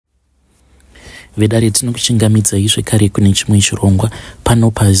vedare tinokuchingamidzai zvekare kune chimwe chirongwa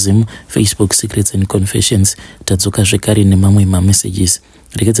pano paZim Facebook Secrets and Confessions. Tadzoka zvekare nemamwe mamessages.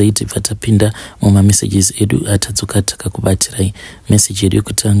 Regedzai tibva tapinda mumamessages edu atadzoka takakubatirai. Message yedu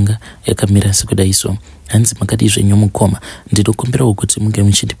yekutanga yakamira sekudai so: hanzi makadi zvenyu mukoma, ndinokumbirawo kuti munge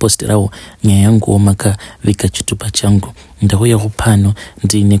muchindiposterawo nyaya yangu makavika chitupa changu. Ndauyawo pano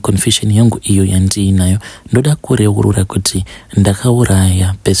ndiine confession yangu iyo yandiinayo. Ndoda kureurura kuti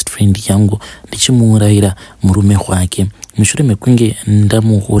ndakauraya best friend yangu ndichimuurayira murume wake. Mushure mekunge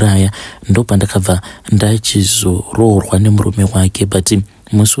ndamuuraya ndo ndakabva ndachizoroorwa nemurume wake, but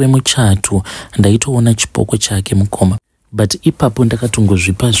musi wemuchato ndaitoona chipoko chake mukoma. But ipapo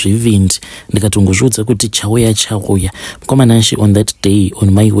ndakatongozvipa zvivindi, ndikatongozviudza kuti chauya. Mukomanashi, on that day,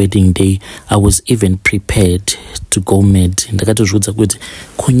 on my wedding day, I was even prepared to go mad. Ndakatozviudza kuti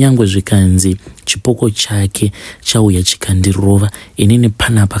kunyangwe zvikanzi chipoko chake chauya chikandirova, inini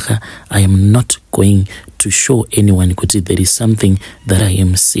panapaka I am not going to show anyone kuti there is something that I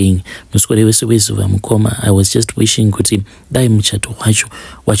am seeing. Muswere wese wezuva mukoma, I was just wishing kuti dai muchato wacho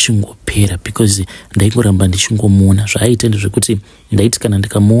wachingopera, because ndaingoramba ndichingomuona. Zvaaita ndezvekuti ndaiti kana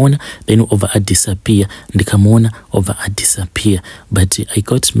ndikamuona then over a disappear, ndikamuona over a disappear. But I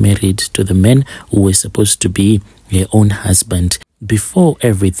got married to the man who was supposed to be her own husband. Before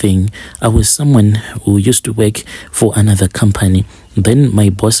everything, I was someone who used to work for another company. Then my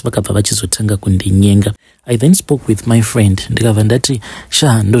boss vakabva vachizotanga kundinyenga. I then spoke with my friend. Ndikabva ndati,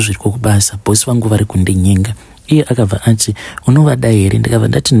 sha ndozviri kubasa, boss vangu vari kundinyenga. Iye akabva ati, unovada here? Ndikabva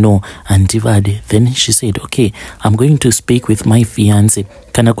ndati, no, handivade. Then she said, okay, I'm going to speak with my fiance.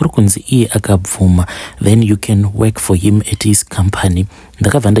 Kana kuri kunzi iye akabvuma, then you can work for him at his company.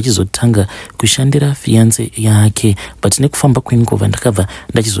 Ndakabva ndachizotanga kushandira fiance yake, but nekufamba kwenguva ndakabva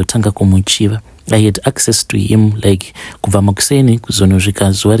ndachizotanga kumuchiva. I had access to him, like kubva makuseni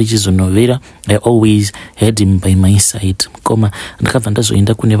kuzonozvika zuva richizonovera. I always had him by my side. Koma ndakabva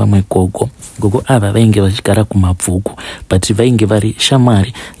ndazoenda kune vamwe gogo ava vainge vachigara kumabvuku, but vainge vari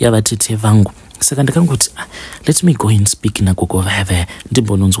shamwari yavatete vangu. Saka ndakangoti, let me go and speak nagogo vaya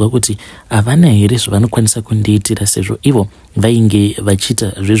ndimbononzwa kuti havana here zvavanokwanisa kundiitira, sezvo ivo vainge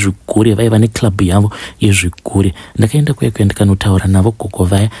vachita zvezvigure, vaiva neclub yavo yezvigure. Ndakaenda kuya ndikanotaura navo gogo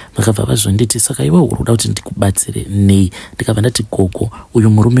vaya, vakabva vazonditi, saka iwe uroda kuti ndikubatsire nei? Ndikabva ndati, gogo, uyu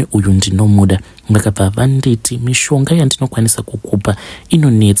murume uyu ndinomuda. Vakabva vanditi, mishonga yandinokwanisa kukupa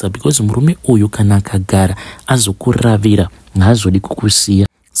inonetsa, because murume uyu kana akagara azokuravira haazodi kukusiya.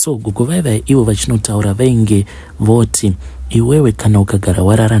 So gogo vaya ivo vachinotaura vainge voti, iwewe kana ukagara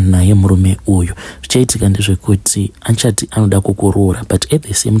warara naye murume uyu, zvichaitika ndezvekuti achati anoda kukuroora, but at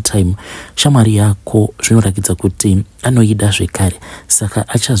the same time shamwari yako zvinorakidza kuti anoida zvekare. Saka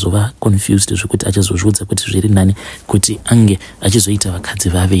achazova confused zvekuti achazozviudza kuti zviri nani kuti ange achizoita vakadzi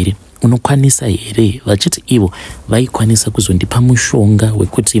vaviri. Unokwanisa here? Vachiti ivo vaikwanisa kuzondipa mushonga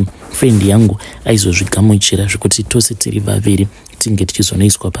wekuti friend yangu aizozvigamuchira zvekuti tose tiri vaviri tinge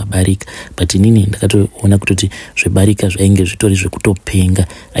tichizonoiswa pabarika. But inini ndakatoona kuti zvebarika zvainge zvitori zvekutopenga.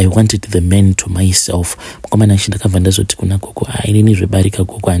 I wanted the man to myself. Mukomana ndakabva ndazoti kuna gogo, inini zvebarika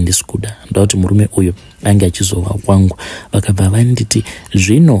gogo handisi kuda, ndoda kuti murume uyu ange achizova wangu. Vakabva vanditi,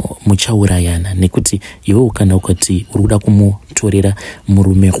 zvino muchaurayana, nekuti iwe kana ukati uri kuda kumutorera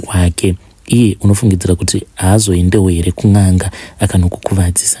murume wake, iye unofungidzira kuti haazoendewo here kun'anga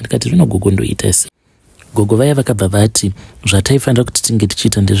akanokukuvadzisa. Ndikati, zvino gogo ndoita sei? Gogo vaya vakabva vati, zvataifanira kuti tinge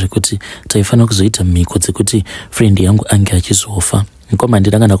tichiita ndezvekuti taifanira kuzoita mhiko dzekuti friend yangu ange achizofa. Mukoma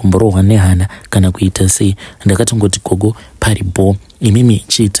ndakanda kumborohwa nehana kana kuita sei. Ndakatongoti, gogo, paribo, imimi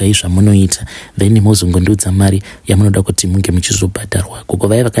chiitai zvamunoita, then muzongondiudza mari yamunoda kuti munge muchizobhadharwa. Gogo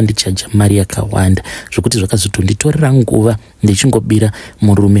vaya vakandichaja mari yakawanda zvokuti zvakazotonditorera nguva ndichingobira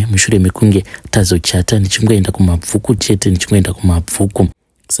murume mushure mekunge tazochata, ndichingoenda kumabvuku chete, ndichingoenda kumabvuku.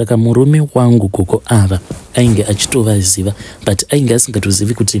 Saka murume wangu gogo ava ainge achitovaziva, but ainge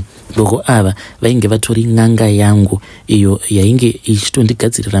asingatozivi kuti gogo ava vainge vatori n'anga yangu iyo yainge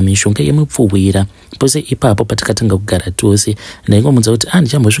ichitondigadzirira mishonga yemupfuwira. Pose ipapo patakatanga kugara tose, ndaingomudza kuti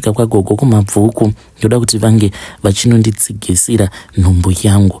ndichambosvika kwagogo kumabvuku, ndoda kuti vange vachinonditsigisira nhumbu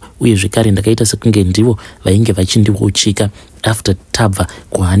yangu, uye zvekare ndakaita sekunge ndivo vainge vachindiuchika after tabva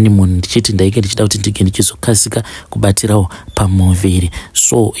kuhoneymoon, ndichiti ndainge ndichida kuti ndige ndichizokasika kubatirawo pamuviri.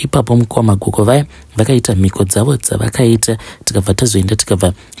 So ipapo mukoma gogo vaya vakaita mhiko dzavo dzavakaita, tikabva tazoenda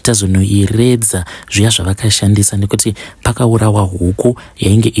tikabva tazonoiredza zviya zvavakashandisa, nekuti pakaurawa huku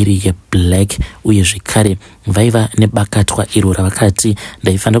yainge iri yeblack, uye zvekare vaiva nebakatwa iro ravakati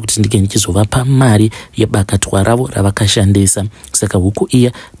ndaifanira kuti ndige ndichizovapa mari yebakatwa ravo ravakashandisa. Saka huku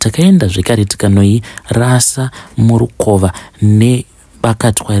iya takaenda zvekare tikanoirasa murukova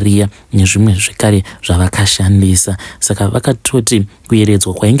bakatwa riya nezvimwe zvekare zvavakashandisa. Saka vakatoti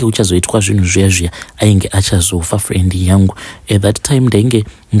kuyeredzwa kwainge uchazoitwa zvinhu zviya ainge achazofa friend yangu. At that time ndainge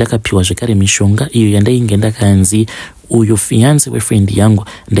ndakapiwa zvekare mishonga iyo yandainge ndakanzi uyo fiance wefriend yangu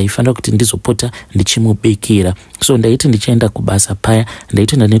ndaifanira kuti ndizopota ndichimubikira. So ndaiti ndichaenda kubasa paya,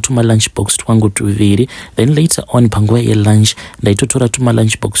 ndaitoenda netuma lunch box twangu tuviri, then later on panguva yelunch ndaitotora tuma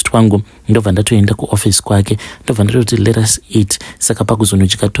lunch box twangu ndobva ndatoenda kuoffice kwake, ndobva ndatoti let us eat. Saka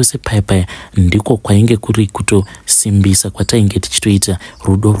pakuzonodya tose paya ndiko kwainge kuri kutosimbisa kwatainge tichitoita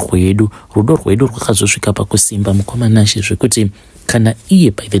rudo rwedu rwakazosvika pakusimba mukomanashi zvekuti kana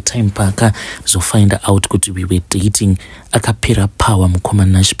iye by the time paka find out kuti we were dating akapera power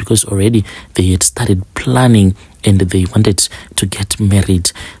mukomanashi, because already they had started planning and they wanted to get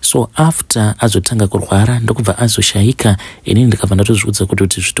married. So after azotanga kurwara ndokubva azoshaika, ini ndikabva ndatozviudza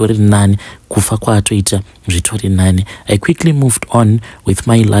kuti zvitori nani, kufa kwaatoita zvitori nani. I quickly moved on with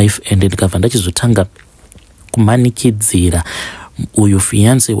my life and ndikabva ndachizotanga kumanikidzira uyu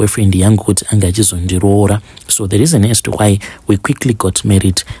fiance wefriend yangu kuti anga achizondiroora. So the reason as to why we quickly got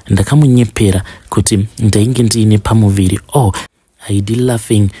married, ndakamunyepera kuti ndainge ndiine pamuviri. I did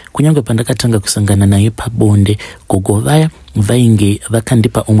laughing. Kunyange pandakatanga kusangana naye pabonde, gogo vaya vainge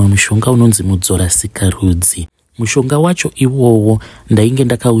vakandipa umwe mushonga unonzi mudzora sikarudzi. Mushonga wacho iwowo ndainge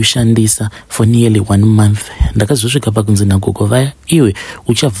ndakaushandisa for nearly 1 month. Ndakazosvika pakunzi nagogo vaya, iwe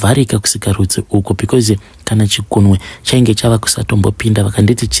uchavharika kusikarudzi uko, because kana chikunwe chainge chava kusatombopinda.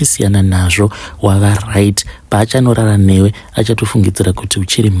 Vakanditi chisiyana nazvo wava right, paachanorara newe achatofungidzira kuti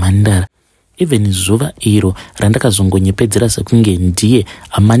uchiri mhandara. Even zuva iro randakazongonyepedzera sekunge ndiye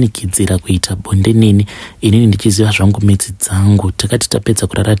amanikidzira kuita bonde nini, inini ndichiziva zvangu midzi dzangu. Takati tapedza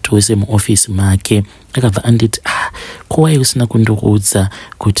kurara tose muofisi make, akabva anditi kowai usina kundiudza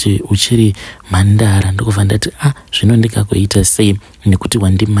kuti uchiri mhandara. Ndokubva ndati zvino ndikakuita sei nekuti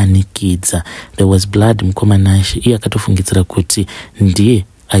wandimanikidza. There was blood mukomanashi. Iye akatofungidzira kuti ndiye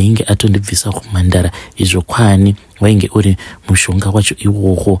ainge atondibvisa kumhandara, izvo kwani wainge uri mushonga wacho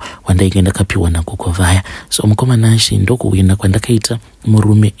iwowo wandainge ndakapiwa nagogo vaya. So mukomanashi ndokuwina kwandakaita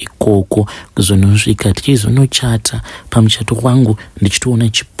murume ikoko, kuzonosvika tichizonochata pamuchato wangu ndichitoona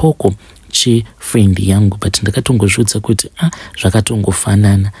chipoko chefriend yangu, but ndakatongozviudza kuti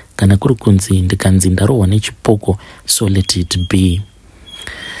zvakatongofanana, kana kuri kunzi ndikanzi ndarohwa nechipoko, so let it be.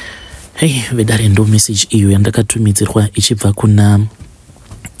 Hey vedare, ndo message iyo yandakatumidzirwa ichibva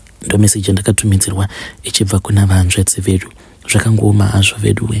kuna vanzvadzi vedu. Zvakangooma hazvo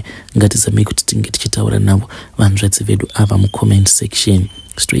veduwe, ngatizamei kuti tinge tichitaura navo vanzvadzi vedu ava mucomment section.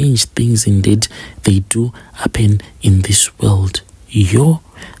 Strange things indeed they do happen in this world.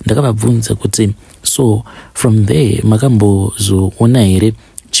 Ndakavabvunza kuti so from there makambozoona here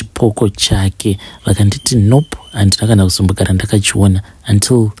chipoko chake? Vakanditi nope, handina kana kuzombogara ndakachiona.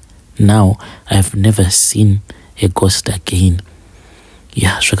 Until now I have never seen a ghost again.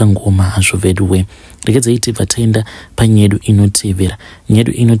 Zvakangooma hazvo veduwe. Regedzai tibva taenda panyedu inotevera.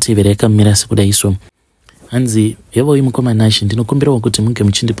 Nyedu inotevera yakamira sekudai so. Hanzi yavoi mukomanashi, ndinokumbirawo kuti munge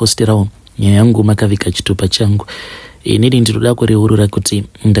muchindiposterawo nyaya yangu makaviga chitupa changu. Nini ndinoda kureurura kuti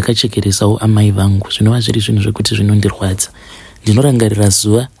ndakachekeresawo amai vangu. Zvinova zviri zvinhu zvekuti zvinondirwadza. Ndinorangarira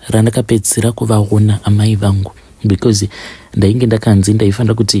zuva randakapedzisira kuvaona amai vangu, because ndainge ndakanzi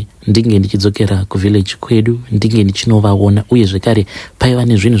ndaifanira kuti ndinge ndichidzokera kuvillage kwedu ndinge ndichinovaona, uye zvekare paiva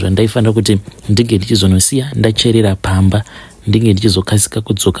nezvinhu zvandaifanira kuti ndinge ndichizonosiya ndacherera pamba ndinge ndichizokasika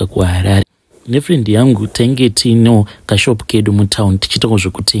kudzoka kuHarare. Nefriend yangu tainge tino kashop kedu mutown tichitawo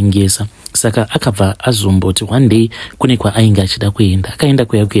zvekutengesa. Saka akabva azomboti one day kune kwaainge achida kuenda, akaenda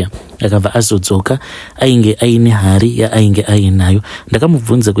kuya akabva azodzoka ainge aine hari yaainge ainayo.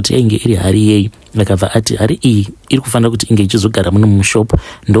 Ndakamubvunza kuti yainge iri hari yei, akabva ati hari iyi iri kufanira kuti inge ichizogara muno mushop,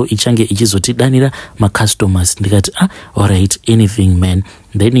 ndo ichange ichizotidanira macustomers. Ndikati alright, anything man.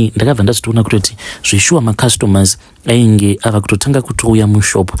 Then ndakabva ndazotoona kuti zvishuwa macustomers ainge ava kutotanga kutouya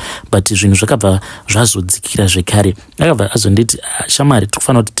mushop, but zvinhu zvakabva zvazodzikira zvekare. Akabva azonditi shamari,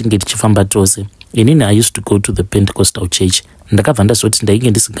 tikufanira kuti tinge tichifamba tose. Inini I used to go to the Pentecostal church. Ndakabva ndazoti ndainge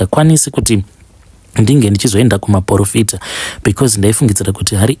ndisingakwanisi kuti ndinge ndichizoenda kumaprofita, because ndaifungidzira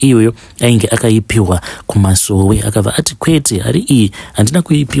kuti hari iyoyo ainge akaipiwa kumasowe. Akabva ati kwete, hari iyi handina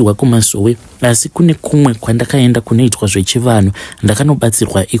kuipiwa kumasowe, asi kune kumwe kwandakaenda kunoitwa zvechivanhu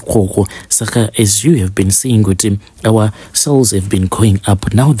ndakanobatsirwa ikoko. Saka as you have been seeing kuti our souls have been going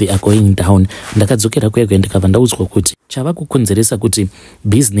up, now they are going down. Ndakadzokera kwega ndikabva ndaudzwa kuti chava kukonzeresa kuti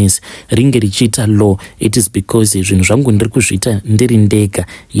business ringe richiita low, it is because zvinhu zvangu ndiri kuzviita ndiri ndega,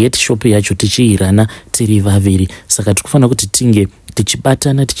 yet shop yacho tichiirana tiri vaviri. Saka tikufanira kuti tinge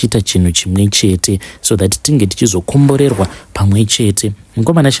tichibatana tichiita chinhu chimwe chete so that tinge tichizokomborerwa pamwe chete.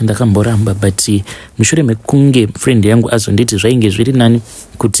 Mukomana chandakamboramba but mushure mekunge friend yangu azonditi zvainge zviri nani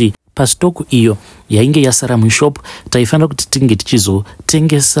kuti pastoku iyo yainge yasara mushop taifanira kuti tinge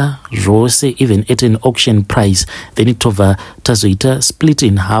tichizotengesa zvose even at an auction price, then tobva tazoita split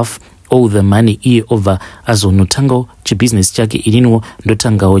in half all the money iye over azonotangawo chibusiness chake, ininiwo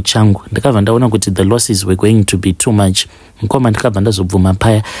ndotangawo changu. Ndakabva ndaona kuti the losses were going to be too much. Mukoma ndakabva ndazobvuma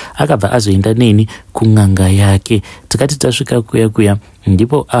paya, akabva azoenda neni kun'anga yake. Tikati tasvika kuya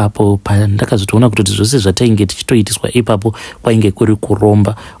ndipo apo pandakazotoona kuti zvose zvatainge tichitoitiswa ipapo kwainge kuri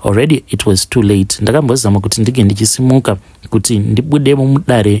kuromba. Already it was too late. Ndakambozama kuti ndige ndichisimuka kuti ndibudemo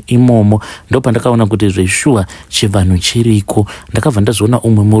mudare imomo, ndo pandakaona kuti zveshuwa chivanhu chiriko. Ndakabva ndazoona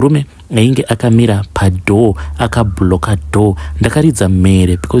umwe murume ainge akamira padoo akabloka door. Ndakaridza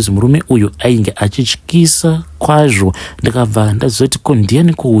mhere because murume uyu ainge achityisa kwazvo. Ndakabva ndazoti ko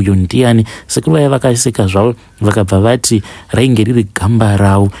ndiani ko uyo ndiani, sekuru vaya vakaseka zvavo vakabva vati rainge riri gamba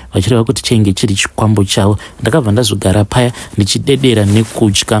ravo vachireva kuti chainge chiri chikwambo chavo. Ndakabva ndazogara paya ndichidedera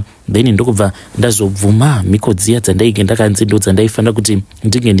nekutya, then ndokubva ndazobvuma mhiko dziya dzandainge ndakanzi ndo dzandaifanira kuti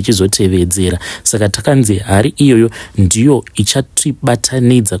ndinge ndichizotevedzera. Saka takanzi hari iyoyo ndiyo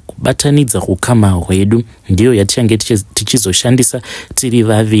ichatibatanidza, kubatanidza ukama hwedu, ndiyo yatichange tichizoshandisa tiri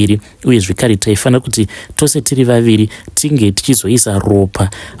vaviri, uye zvekare taifanira kuti tose tiri vaviri tinge tichizoisa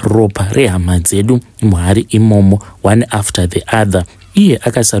ropa rehama dzedu muhari imomo, one after the other. Iye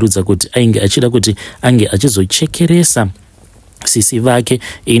akasarudza kuti ainge achida kuti ange achizochekeresa sisi vake,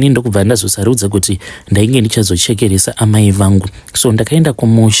 ini ndokubva ndazosarudza kuti ndainge ndichazochekeresa amai vangu. So ndakaenda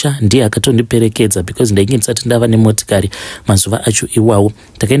kumusha, ndiye akatondiperekedza because ndainge ndisati ndava nemotikari mazuva acho iwawo.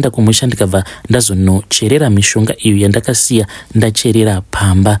 Ndakaenda kumusha ndikabva ndazonocherera mishonga iyo yandakasiya ndacherera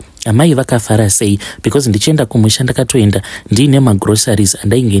pamba. Amai vakafara sei because ndichienda kumusha ndakatoenda ndiine magroceries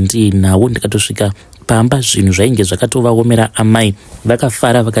andainge ndiinawo. Ndikatosvika pamba zvinhu zvainge zvakatovaomera amai.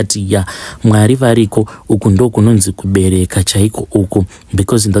 Vakafara vakati ya Mwari variko, uku ndo kunonzi kubereka chaiko uku,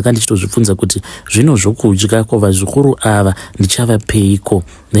 because ndanga ndichitozvibvunza kuti zvino zvokudya kwava zvikuru ava ndichavapeiko.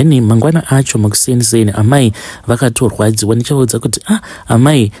 Then mangwana acho makuseni amai vakatorwadziwa. Ndichavaudza kuti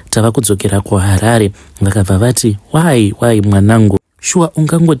amai tava kudzokera kuHarare. Vakabva vati why mwanangu, shuwa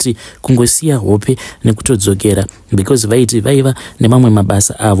ungangoti kungosiya hope nekutodzokera, because vaiti vaiva nemamwe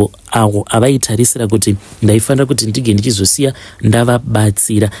mabasa avo avaitarisira kuti ndaifanira kuti ndige ndichizosiya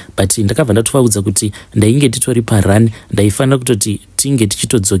ndavabatsira, but ndakabva ndatovaudza kuti ndainge titori parani, ndaifanira kutoti tinge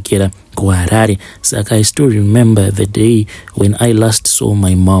tichitodzokera kuHarare. Saka I still remember the day when I last saw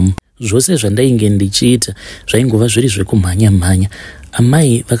my mom. Zvose zvandainge ndichiita zvaingova zviri zvekumhanya.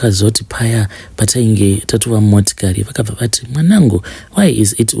 Amai vakazoti paya patainge tatova motikari vakabva vati mwanangu, why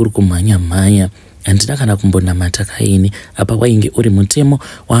is it uri kumhanya? Handina kana kumbonamata kaini. Apa wainge uri mutemo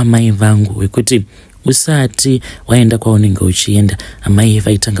waamai vangu wekuti usati waenda kwaunenge uchienda amai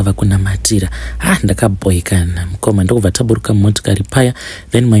vaitanga vakunamatira. Ndakaboekana mukoma. Ndokubva taburuka motikari paya,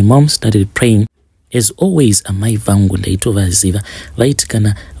 then my mom started praying. As always amai vangu ndaitovaziva vaiti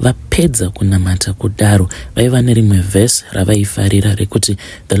kana vapedza kunamata kudaro vaiva nerimwe verse ravaifarira rekuti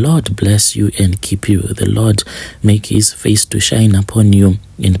the Lord bless you and keep you, the Lord make his face to shine upon you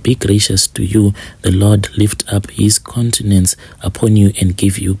and be gracious to you, the Lord lift up his countenance upon you and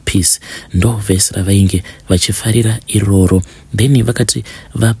give you peace. Ndo verse ravainge vachifarira iroro. Then vakati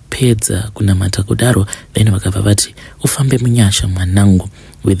vapedza kunamata kudaro, then vakabva vati ufambe munyasha mwanangu.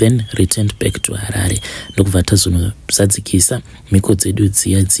 We then returned back to Harare. Ndokubva tazonozadzikisa mhiko dzedu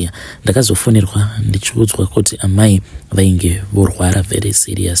dziya. Ndakazofonerwa ndichiudzwa kuti amai vainge vorwara very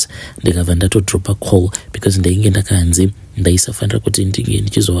serious. Ndikabva ndatodropa call because ndainge ndakanzi ndaisafanira kuti ndinge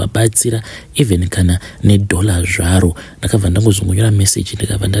ndichizovabatsira even kana $1 zvaro. Ndakabva ndangozongonyora message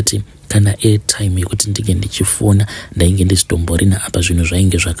ndikabva ndati kana airtime yekuti ndinge ndichifona ndainge ndisitomborina apa zvinhu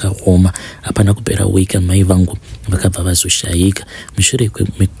zvainge zvakaoma. Hapana kupera week amai vangu vakabva vazoshayika. Mushure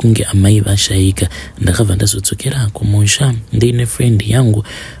mekunge amai vashayika ndakabva ndazodzokera kumusha ndiine friend yangu.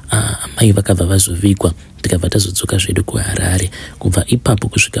 Amai vakabva vazovigwa tikabva tazodzoka zvedu kuHarare. Kubva ipapo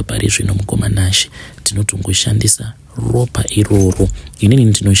kusvika pari zvino mukomanashi tinotongoshandisa ropa iroro. Inini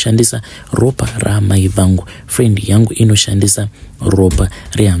ndinoshandisa ropa raamai vangu, friend yangu inoshandisa ropa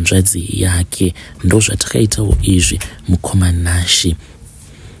rehanzvadzi yake. Ndo zvatakaitawo izvi mukomanashi.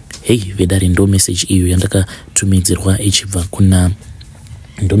 Vedare ndo message iyo yandakatumidzirwa ichibva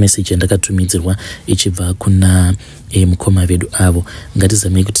kuna mukoma vedu avo.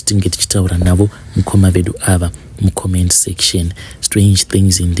 Ngatizamei kuti tinge tichitaura navo mukoma vedu ava mucomment section. Strange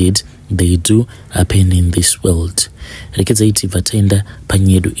things indeed they do happen in this world. Rekedzai tibva taenda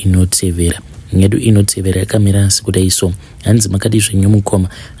panyedu inotevera. nyedu inotevera yakamira sekudai so. Hanzi makadi zvenyu mukoma,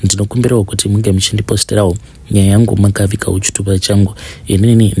 ndinokumbirawo kuti munge muchindiposterawo nyaya yangu makavika kuchitupa changu.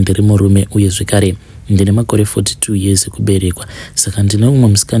 Inini ndiri murume uye zvekare ndine makore 42 years ekuberekwa. Saka ndine umwe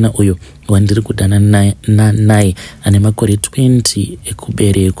musikana uyo wandiri kudana naye ane makore 20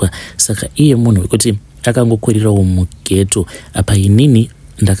 ekuberekwa. Saka iye munhu wekuti akangokurirawo mugeto, apa inini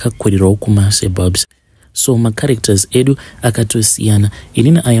ndakakurirawo kumasuburbs. So my characters edu akatosiyana.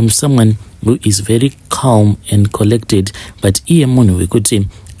 Inini I am someone who is very calm and collected, but iye munhu wekuti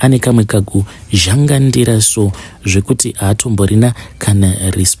ane kamwe kakuzhangandira so zvekuti haatomborina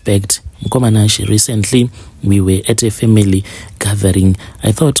kana respect. Mukomana she recently we were at a family gathering.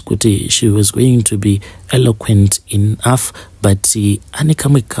 I thought kuti she was going to be eloquent enough, but ane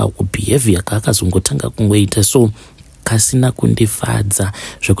kamwe behavior kaakazongotanga kungoita so kasina kundifadza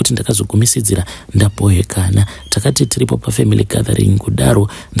zvekuti ndakazogumisidzira ndabohekana. Takati tiripo pafamily gathering kudaro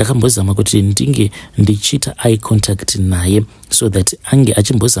ndakambozama kuti ndinge ndichita eye contact naye so that ange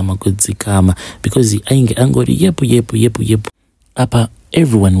achimbozama kudzikama, because ainge angori yepu. Apa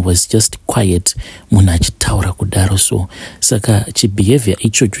everyone was just quiet, munhu achitaura kudaro so. Saka chibehavior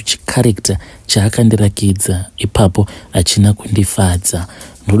ichocho chicharacter chaakandirakidza ipapo hachina kundifadza.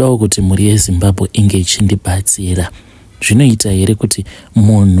 Ndodawo kuti mhuri yeZimbabwe inge ichindibatsira. Zvinoita here kuti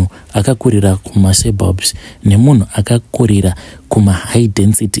munhu akakurira kumasuburbs nemunhu akakurira kuma high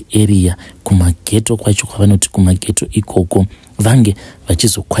density area, kumageto kwacho kwavanoti kumageto ikoko, vange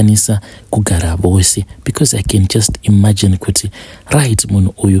vachizokwanisa kugara vose? Because I can just imagine kuti right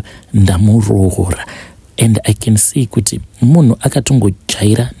munhu uyu ndamurohora, and I can see kuti munhu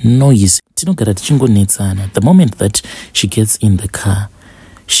akatongojaira noise. Tinogara tichingonetsana. The moment that she gets in the car,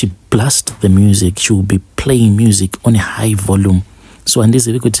 she blasts the music. She will be playing music on a high volume. So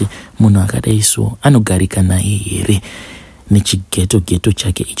handizivi kuti munhu akadai so anogarika naye here nechigeto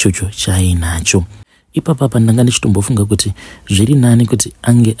chake ichocho chaainacho. Ipapa ndanga ndichitombofunga kuti zviri nani kuti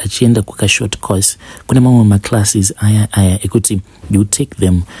ange achienda kuka short course. Kune mamwe maclasses aya ekuti you take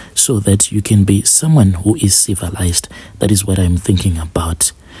them so that you can be someone who is civilized. That is what I'm thinking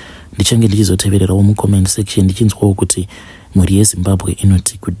about. Ndichange ndichizotevererawo mucomment section ndichinzwawo kuti mhuri yeZimbabwe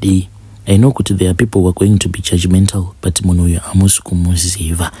inoti kudii. I know kuti there are people who are going to be judgmental, but munhu uyo hamusi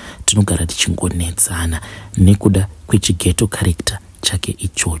kumuziva. Tinogara tichingonetsana nekuda kwechigeto character chake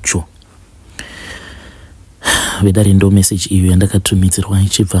ichocho. Vedari ndo message iyo yandakatumidzirwa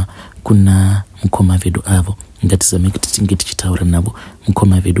ichibva kuna mukoma vedu avo. Ngatizame kuti tinge tichitaura navo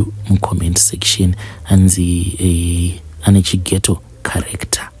mukoma vedu mucomment section. Hanzi ane chigeto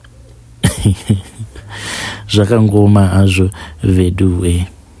character. Zvakangoma azvo vedu